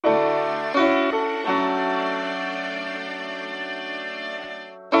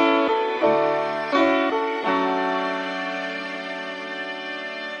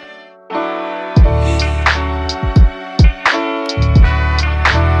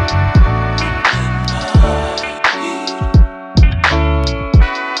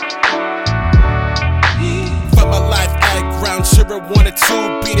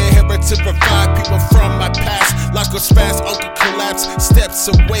steps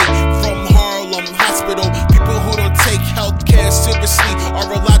away from Harlem Hospital. People who don't take healthcare seriously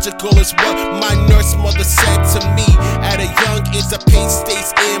are illogical, is what my nurse mother said to me. At a young age, the pain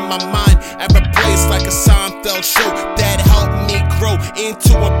stays in my mind and replaced like a Seinfeld show that helped me grow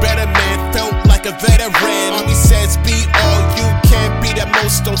into a better man. Felt like a veteran. Army says be all you can be, the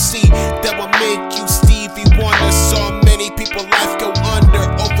most don't see that will make you Stevie Wonder. So many people life go under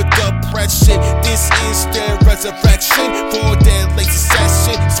over depression. This is their resurrection for their late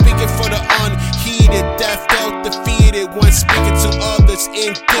succession. Speaking for the unheeded that felt defeated when speaking to others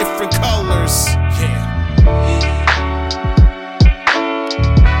in different colors.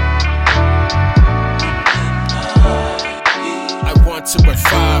 I want to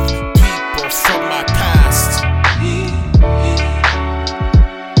revive people from my past.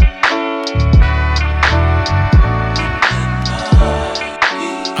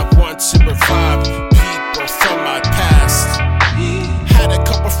 I want to revive people from my past. Had a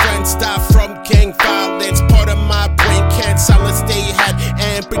couple friends die from gang violence. Part of my brain can't silence. They had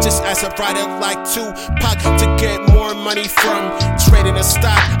ambitions as a writer like Tupac to get more money from trading a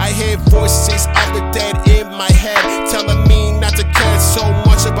stock. I hear voices of the dead in my head telling me not to care so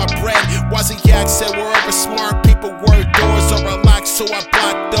much about bread. Wozniak said wherever smart people work, doors are unlocked, so I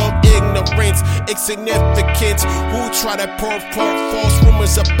blocked up ignorance, insignificance, who try to pour false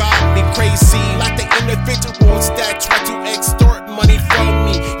rumors about me. Crazy like the individuals that try to extort money from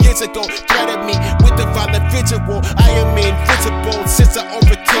me. Years ago threatened me with a violent visual. I am invisible since I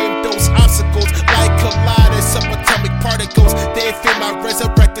overcame those obstacles like colliders, subatomic particles. They fear my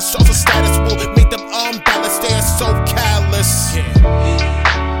resurrected social status will make them unbalanced. They are so callous.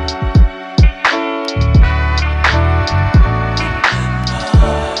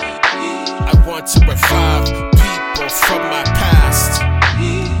 I want to revive people from my past.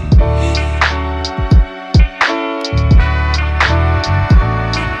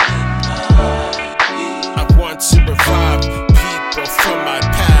 I want to revive people from my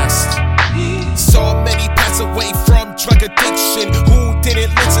past. So many pass away from drug addiction who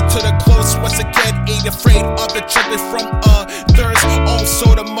didn't listen to the close. Once again, ain't afraid of the children from others.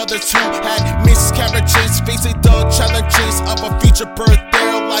 Also the mothers who had miscarriages, facing the challenges of a future birth.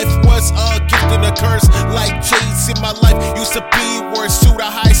 Their life was a gift and a curse. Like J's in my life used to be worse. Shoot to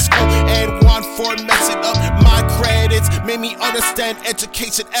high school and one for messing up my credits. Made me understand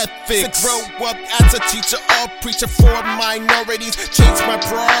education ethics. To grow up as a teacher, a preacher for minorities. Change my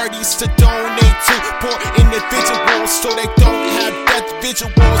priorities to donate to poor individuals so they don't have death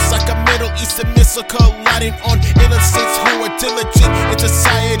visuals like a Middle Eastern missile colliding on innocents who are diligent